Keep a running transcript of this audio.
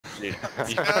Dude, Let's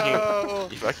you go.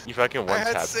 fucking I had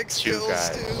one-tapped 6 two kills, guys.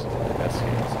 dude. That's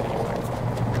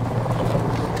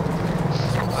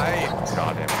I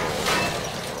goddamn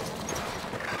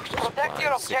Protect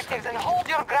your objectives and hold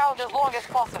your ground as long as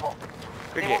possible.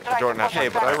 Good They game, will try to Jordan. push Hey,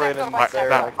 us but I back ran sector in by there sector.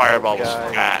 like Fireball that was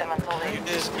guy. bad. Them until they lose.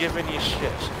 Just giving you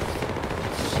shit.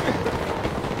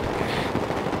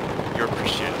 You're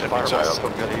appreciative. Fireball, I'm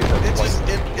gonna use that it twice. just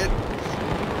it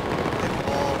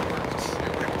all worked.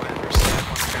 Like when I first had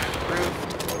one guy on the roof,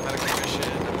 medical mission,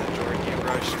 and then Jordan you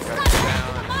rushed, you got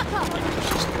down, and it was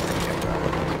just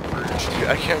converged. Dude,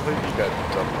 I can't believe you got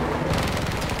dumped.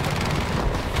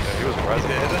 Yeah, he was He present.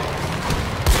 did.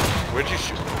 Where'd you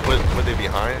shoot? Were they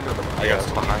behind or the? I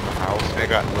guess behind the house. They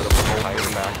got lit up behind the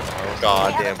back of the house. God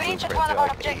We have damn, a breach at Blueprint, one of they're our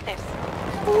like eight. objectives.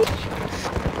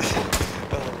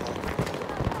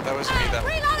 That was me that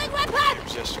Reloading it weapon!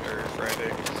 was yesterday or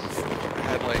Friday. I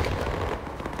had like I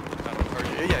don't know, or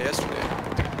yeah, yesterday.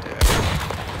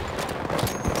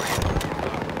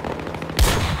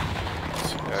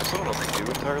 Yeah, I still don't know what to do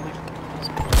entirely.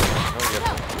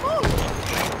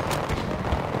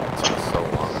 It's been so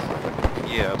long.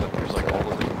 Yeah, but there's like all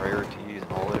the different rarities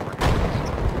and all the different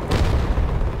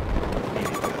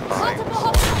Multiple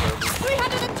hostiles!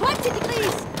 320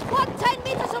 degrees! 110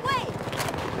 meters away!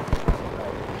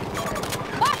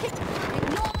 Mark it!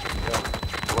 Ignore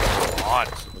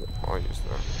I'll use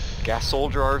them. Gas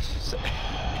Soldier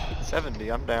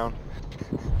R70, I'm down.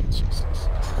 Jesus.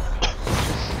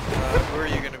 Who are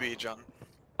you gonna be, John?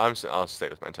 I'll stay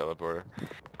with my teleporter.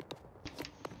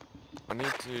 I need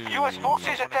to. US forces I wanna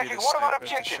be attacking the one of our sniper, the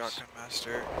objectives. shotgun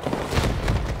master.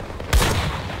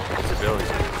 His abilities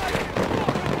are good.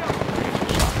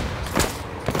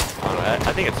 I don't know.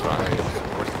 I think it's fine.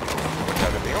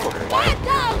 Man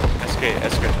down!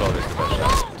 SK12 is the best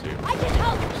shotgun too. I can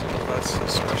help! That's a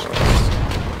specialist.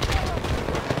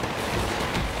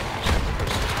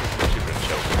 Super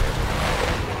choker.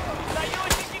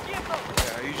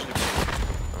 Yeah, I usually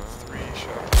put 3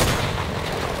 shots.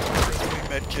 3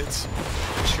 med kits.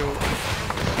 Choke.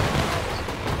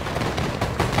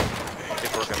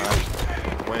 If we're gonna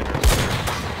win or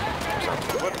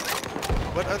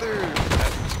What other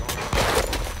methods going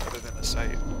on other than a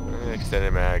sight?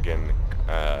 Extended mag and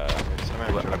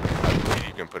Extended mag. I believe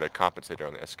you can put a compensator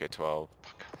on the SK12.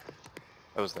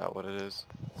 Oh, is that what it is?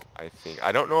 I think.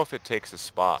 I don't know if it takes the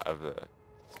spot of the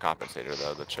compensator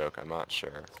though, the choke. I'm not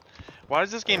sure. Why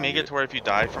does this game make it to where if you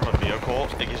die from a vehicle,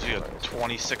 it gives you a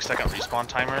 26-second respawn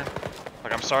timer?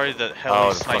 Like, I'm sorry that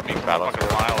heli the sniped me fucking from a fucking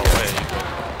battlefield. mile away.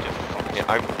 Get fucked. Yeah,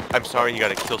 I'm sorry you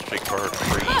got a kill streak for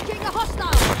free. Marking a hostile!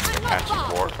 I'm not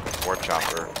Apache far! war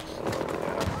chopper.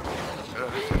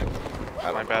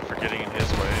 My bad for getting in his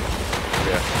way.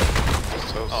 Yeah.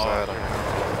 So Oh, sad.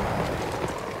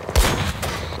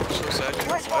 So sad.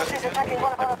 US forces attacking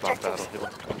one of our Never thought objectives.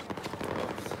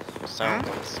 that'll sound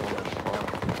like so much fun.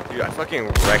 Dude, I fucking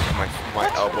wrecked my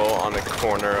elbow on the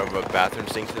corner of a bathroom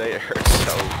sink today. It hurts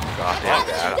so goddamn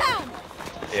bad. Down!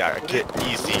 Yeah, get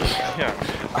easy. Yeah.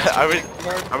 I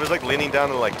was like leaning down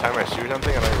to like tie my shoe or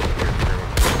something, and I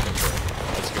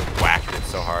just whacked it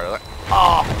so hard. Like,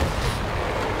 oh,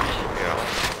 you know.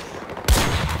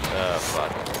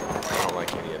 Fuck. I don't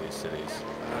like any of these cities.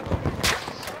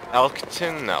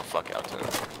 Elkton? No, fuck Elkton.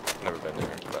 Never been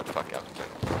there, but fuck Elkton.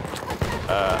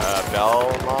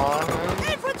 Belmont?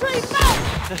 Infantry, mount!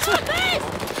 Northeast!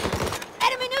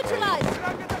 Enemy neutralized!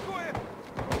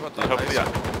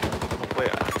 Hopefully,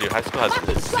 dude, high school has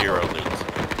zero loot.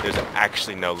 There's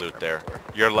actually no loot there.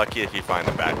 You're lucky if you find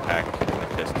a backpack and a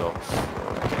pistol.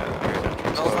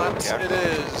 Belmont, it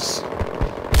is.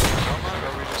 Belmont, or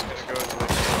are we just gonna go to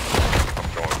like... I'm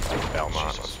going to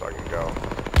Belmont. Let's fucking go.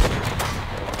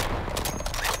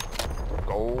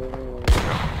 Go.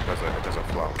 No, it doesn't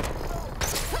flow.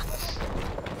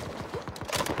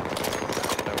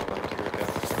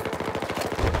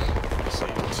 I see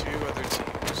 2 other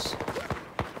teams.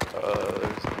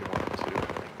 There's only 1, 2.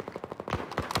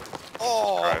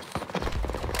 Oh! Christ.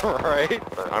 Right?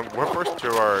 We're first to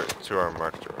our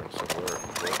mark turn, so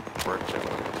we're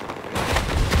chilling.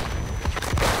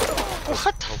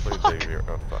 What the Hopefully fuck they hear.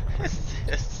 Oh fuck. is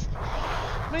this? So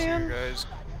Man. you guys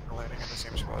are landing in the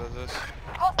same spot as us.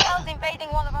 Hostiles invading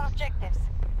one of our objectives.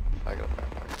 I got a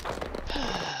backpack.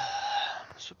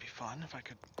 This would be fun if I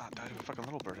could not die to a fucking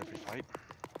little bird every fight.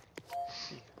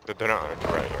 They're not on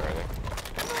right here, are they?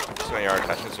 So many AR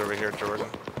attachments over here, Jordan.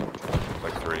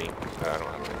 Like 3. I don't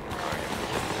have any.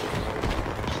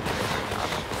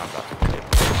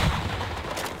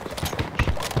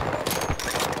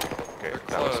 Okay,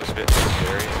 that was a bit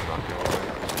scary. I'm not gonna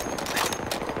lie.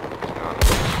 Not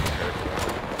prepared for that.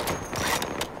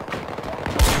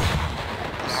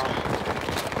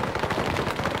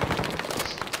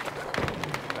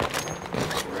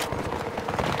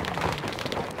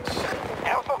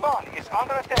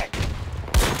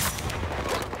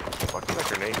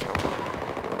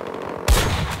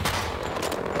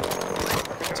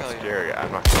 kind tell of you. scary.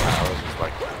 I'm not gonna lie. I was just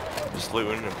like, just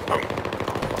looting and boom.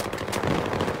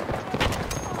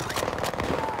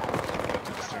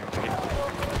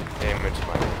 Damage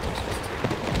my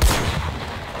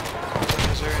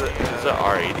Is there any, It's an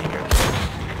R80 here.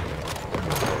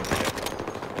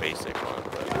 Basic one,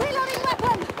 but Reloading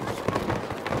weapon!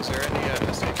 is there any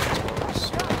SA transporters?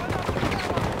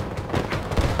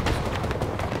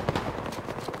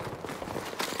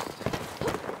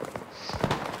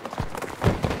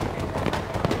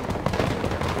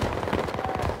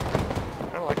 I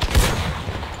don't like it.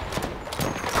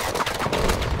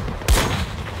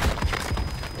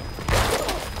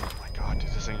 Oh my god, dude,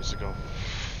 this thing needs to go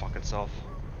fuck itself.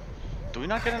 Do we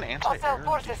not get an anti-air? Hostile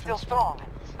force is still strong,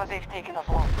 but they've taken a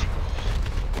blow.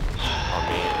 On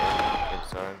me,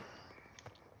 inside.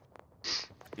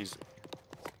 He's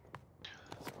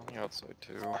On the outside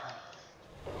too.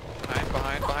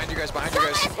 Behind you guys, behind you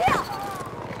guys. Someone's here!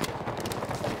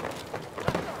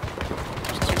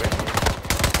 just two in.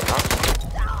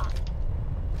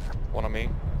 One on me.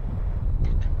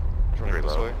 Trying to go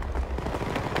this Reload. way.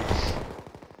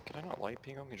 Can I not light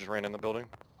ping him? He just ran in the building.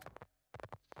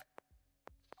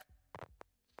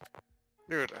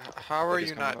 Dude, how are He's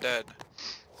you coming not up. dead?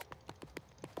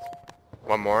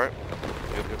 One more.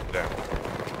 Good down.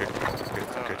 Good.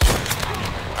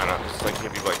 I know, it's like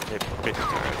hit me like 50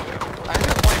 times. Yeah. I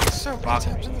got like so many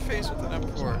times in the face with an Is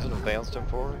it M4. advanced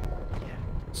M4?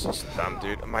 It's just dumb,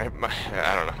 dude. I don't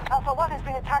know. Alpha 1 has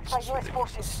been attacked by US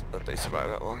forces. That they survive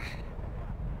that long.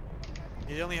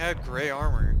 He only had gray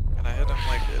armor, and I hit him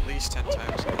like at least 10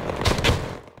 times.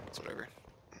 It's whatever.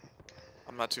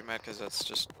 I'm not too mad because that's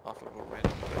just off of a win.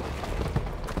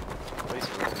 Place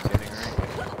is getting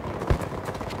right.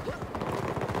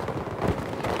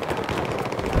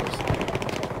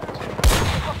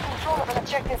 We've got control of an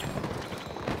objective.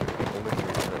 Only 3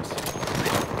 minutes.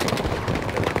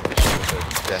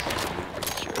 Death.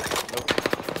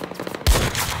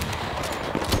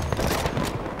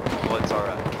 What's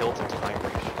our kill to time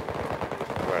ratio?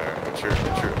 Right, true.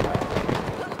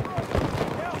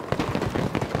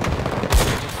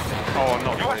 Oh,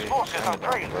 no US way. forces are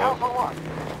 3, Alpha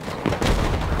 1.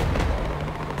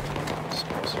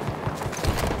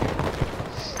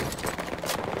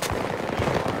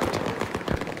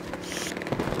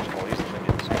 All these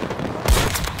minions.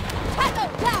 Tango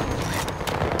down!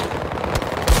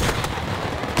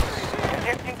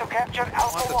 Attempting to capture I want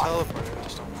Alpha the 1. teleporter, I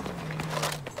just don't want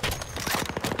it.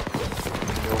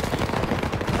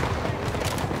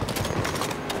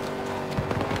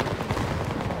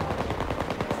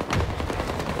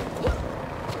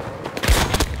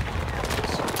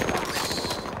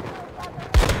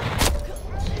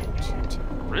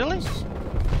 Really? I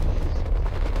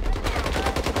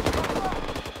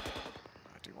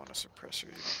do want a suppressor,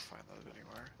 you don't find those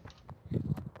anywhere.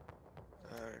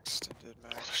 Extended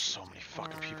mag. There's so many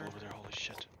fucking people over there, holy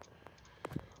shit.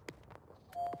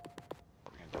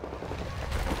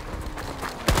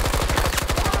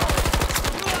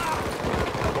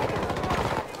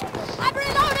 I'm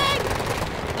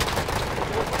reloading!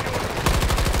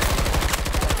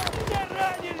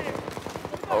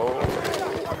 Oh.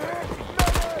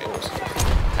 It was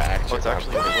packed. Oh, it's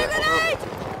actually Fire grenade!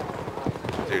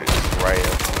 Dude, it's right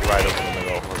up in the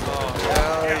middle. Oh,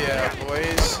 hell yeah,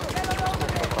 boys.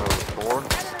 Four.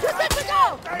 You're good to go!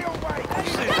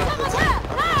 Usually Get not over the here!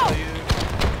 I'm Now!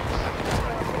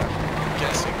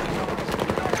 guessing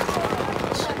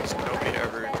unless nobody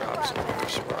ever drops a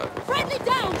first spot. Friendly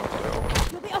down!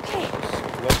 You'll be okay.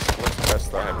 Let's test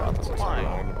the hypothesis. Fine.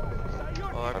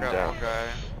 Well, I've I'm got down. one guy.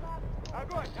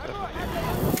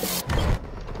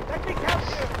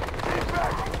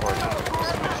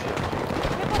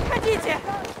 Не подходите!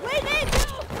 We need you!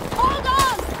 Hold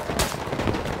on!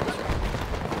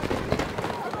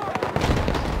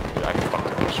 Dude, I can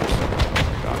fucking push yourself.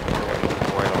 God, okay.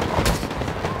 Right on.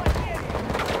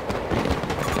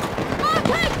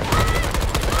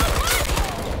 Marking!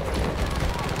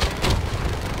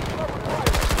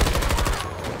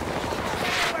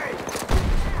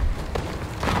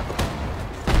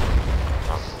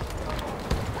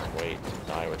 Wait to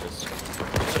die with this.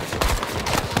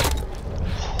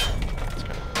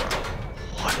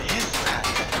 What is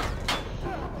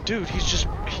that? Dude,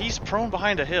 he's prone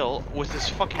behind a hill with his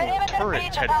fucking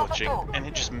turret head glitching, and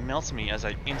it just melts me as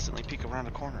I instantly peek around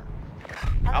a corner.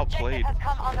 Outplayed. Has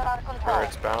come under our control. Or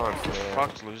it's balanced. Yeah.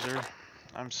 Fucked, loser.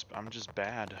 I'm just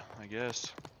bad, I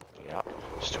guess. Yeah.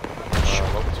 Stupid.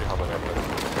 Level 2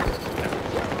 helmet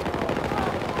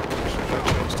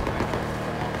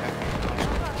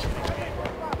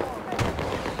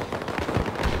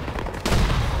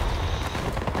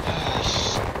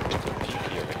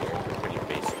PP over here for pretty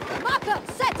basic.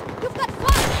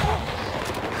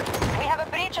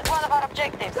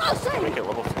 Make it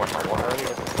level 4 1 early?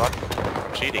 What the fuck?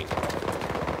 I'm cheating.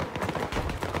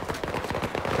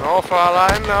 No,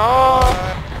 Fräulein, no!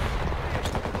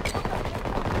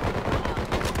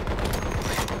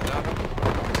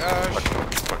 Gosh.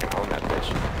 Fucking own that bitch.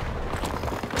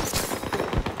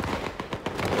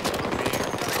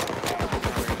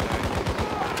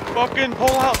 Fucking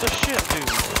pull out the shit, dude.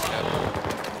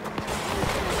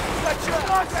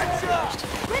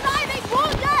 Reviving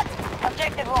wounded!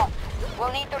 Objective lost.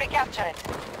 We'll need to recapture it.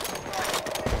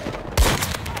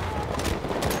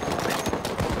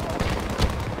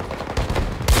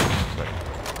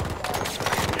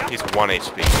 He's 1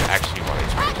 HP. He's actually 1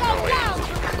 HP. There's no way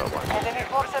he's so 1. Enemy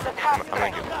forces at half I'm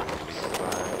gonna strength. give him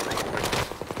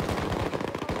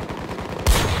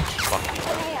fuck you.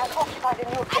 Enemy has occupied a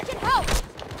new I objective. can help!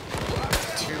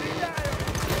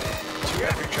 Two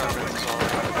epic shotguns all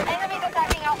around. Enemies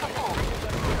attacking Alpha 2.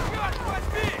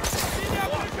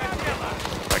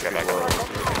 Like I got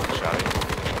shot at.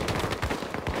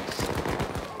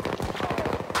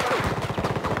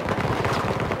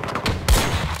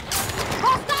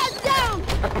 Hostiles down!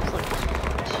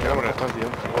 Yeah, I'm gonna have the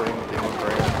M4 in the M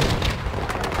brand.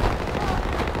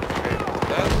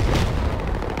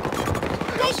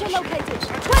 Station located!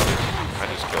 20 I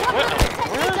just killed Cover him. up to 10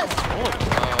 meters!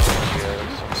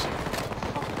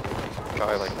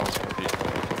 Guy like wants to be.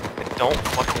 I don't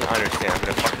fucking understand.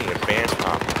 The fucking advanced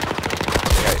cop.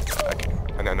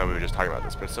 I know we were just talking about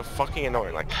this, but it's so fucking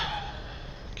annoying. Like,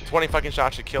 20 fucking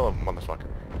shots should kill a motherfucker.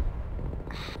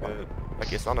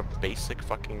 Like, it's not a basic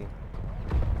fucking.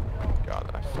 God,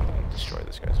 I fucking destroyed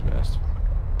this guy's vest.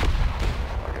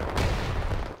 Okay.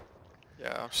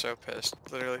 Yeah, I'm so pissed.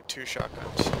 Literally 2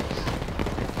 shotguns.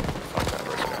 Fuck that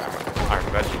first guy. I'm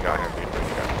glad you got him, dude.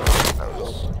 That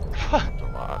was a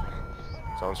lot.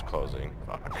 Zone's closing.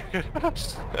 Fuck.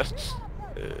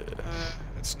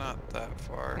 It's not that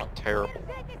far. Not terrible.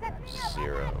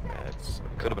 0 meds.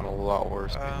 Could have been a lot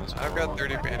worse. I've got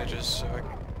 30 bandages, so I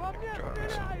can drop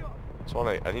this. So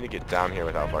I need to get down here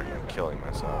without fucking killing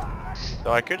myself.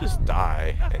 Though I could just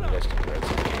die, and you guys can res me.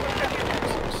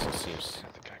 It seems. I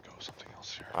think I go something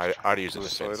else here. I'd use the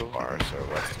defense bar, so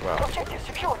let's, well, Objective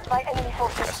secured by enemy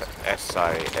forces.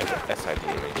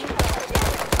 SIDMH.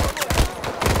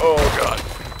 Oh god.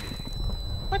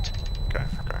 What? Okay.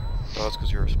 Oh, that's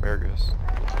because you're asparagus.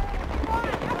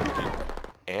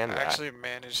 And I that. actually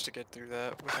managed to get through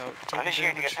that without taking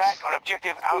Initiating damage. attack on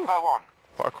objective Alpha 1.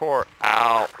 Parkour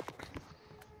out.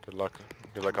 Good luck.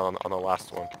 Good luck on the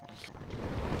last one.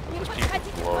 Не Just keep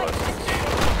подходите к blow моей us.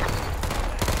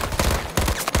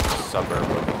 Suburb.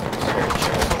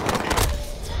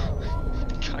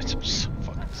 Guys, I'm so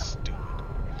fucking stupid.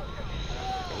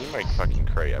 You might fucking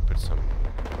cray. I put some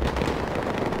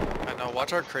I know,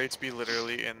 watch our crates be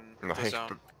literally in the like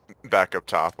zone. back up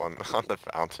top on the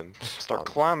fountain. Start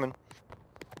climbing.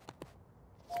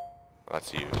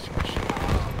 That's you.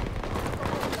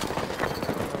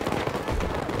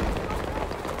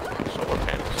 Solar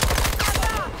panels.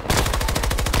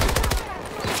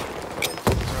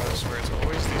 I swear it's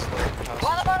always these little houses.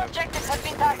 One of our objectives has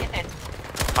been targeted.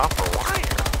 Copper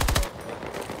wire.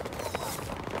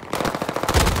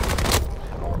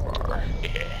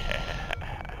 Yeah.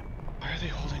 Why are they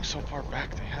holding so far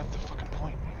back? They have the fucking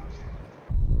point.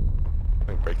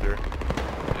 Like breakthrough.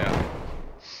 Yeah.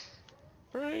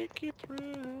 Break it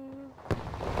through.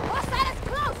 Hostiles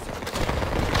close!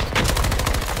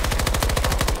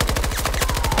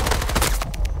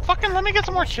 Fucking let me get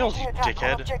some more kills, you Attack on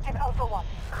dickhead. objective Alpha 1.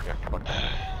 Yeah, fuck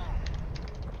that.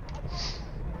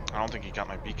 I don't think he got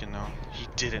my beacon though. He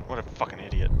didn't. What a fucking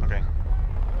idiot. Okay.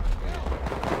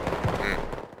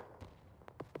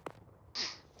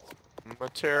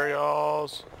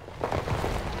 Materials.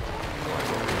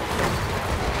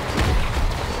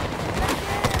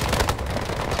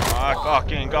 My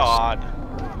fucking god.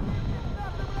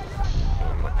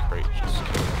 My crate just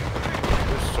killed me.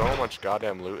 There's so much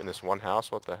goddamn loot in this one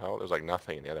house. What the hell? There's like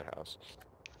nothing in the other house.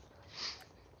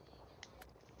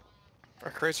 Our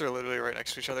crates are literally right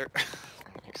next to each other.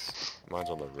 Mine's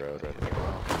on the road right there.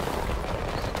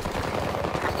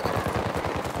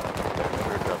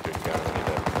 Weird enough, dude. You gotta need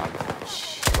that. I'm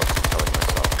telling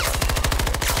myself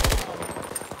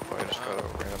I just gotta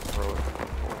random throw it. that.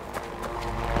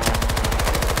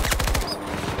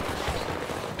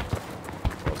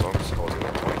 As long as it's holding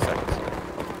like 20 seconds.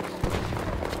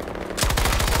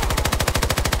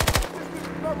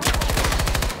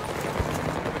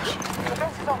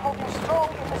 Defenses are holding strong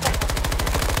in the sector.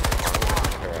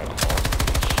 They're at all.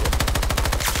 Shit.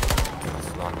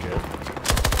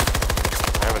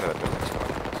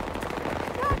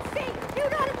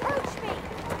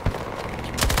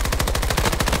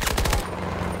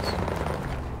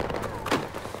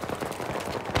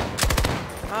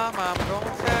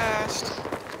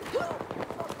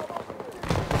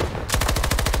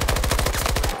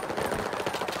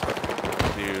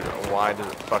 why does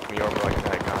it fuck me over like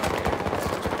that? God damn.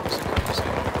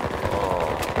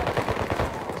 Oh.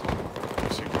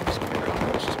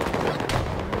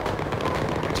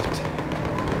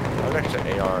 I would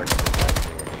actually AR.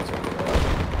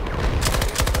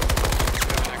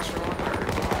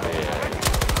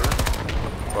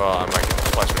 Well, I might get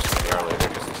the plus for some AR later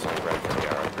because the sniper rifle for the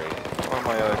AR upgrade. On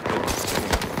my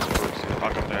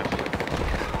Fuck, I'm dead.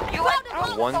 You went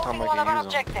through One time assaulting I one can of our use 'em.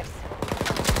 objectives.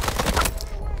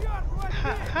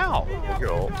 How?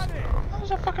 Your ult. How does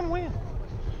that fucking win?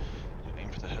 Aim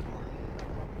for the head more.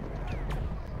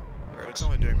 Alright, it's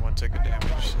only doing 1 tick of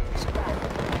damage, so it's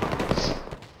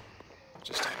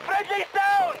just Friendly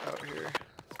sound! out here.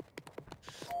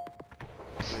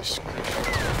 Really squish.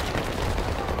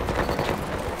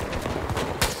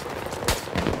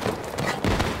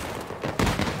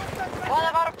 One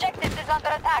of our objectives is under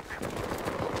attack.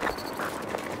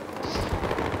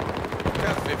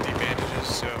 Got 50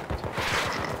 bandages, so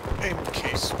in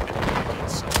case we need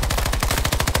some.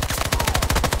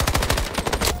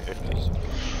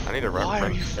 I need to run. Why are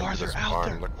run you into farther this out barn,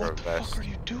 there? Look for What a the vest. fuck are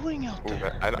you doing out Ooh,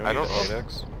 there? I don't know.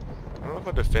 Adex? I don't know if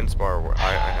a defense bar.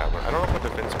 I have one. I don't know if a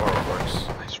defense bar works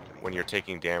when you're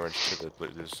taking damage to the.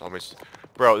 There's so much,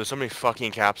 bro. There's so many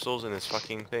fucking capsules in this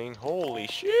fucking thing. Holy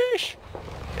sheesh!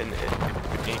 And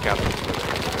 15 capsules.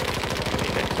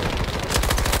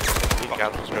 15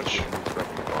 capsules go to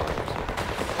fucking bars.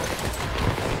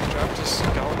 Dropped a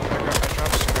skeleton. I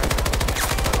dropped a scrap.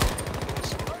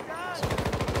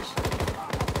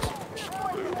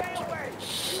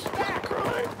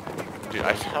 Dude,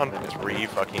 I found 3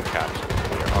 fucking capsules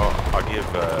here. I'll give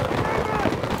one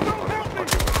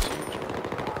to you.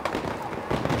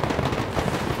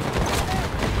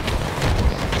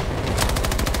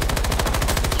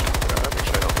 Make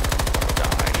sure I don't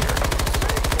die here.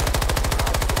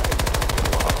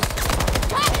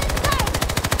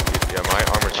 Yeah, my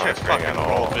armor's not Shit, spraying fucking at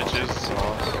roll, all. bitches. Does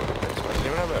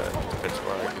anyone have a defense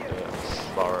bar I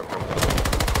could borrow from them?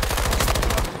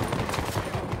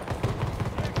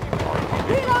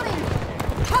 Reloading!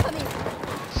 Cover me!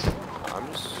 I'm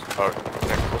just... Oh,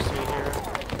 next close to me here.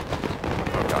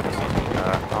 Oh god, he's easy.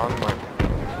 On my...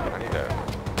 I need to...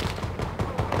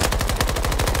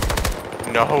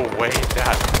 No way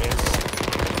that missed.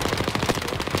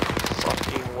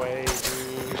 Fucking way,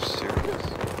 dude. Serious?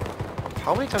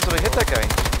 How many times did I hit that guy?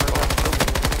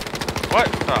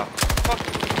 What the fuck?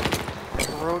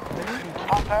 Road thing?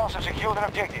 Hostiles have secured an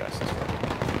objective.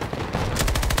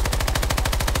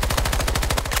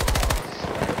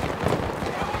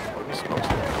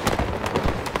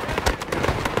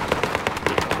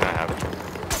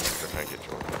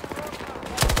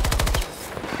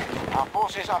 Our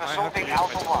forces are assaulting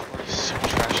Alpha 1. He's so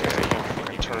trashy. I can't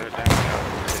fucking turn it down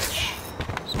now,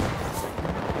 bitch.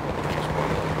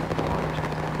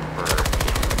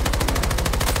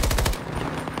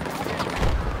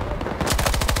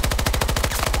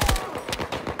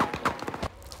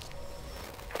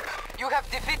 You have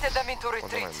defeated them into What am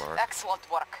I retreat. marked?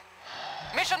 Excellent work.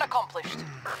 Mission accomplished.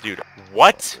 Dude,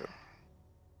 what?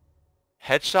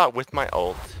 Headshot with my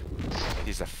ult.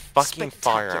 He's a fucking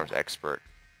firearms expert.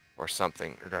 Or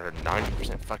something. Or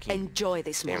 90% fucking Enjoy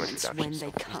these damage moments reduction. when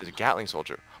they come. He's a Gatling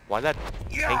soldier. Why did that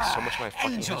tank so much of my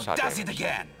fucking headshot does damage? it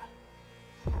again.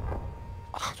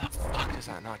 How the fuck does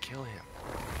that not kill him?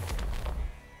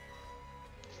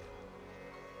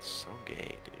 So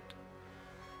gay, dude.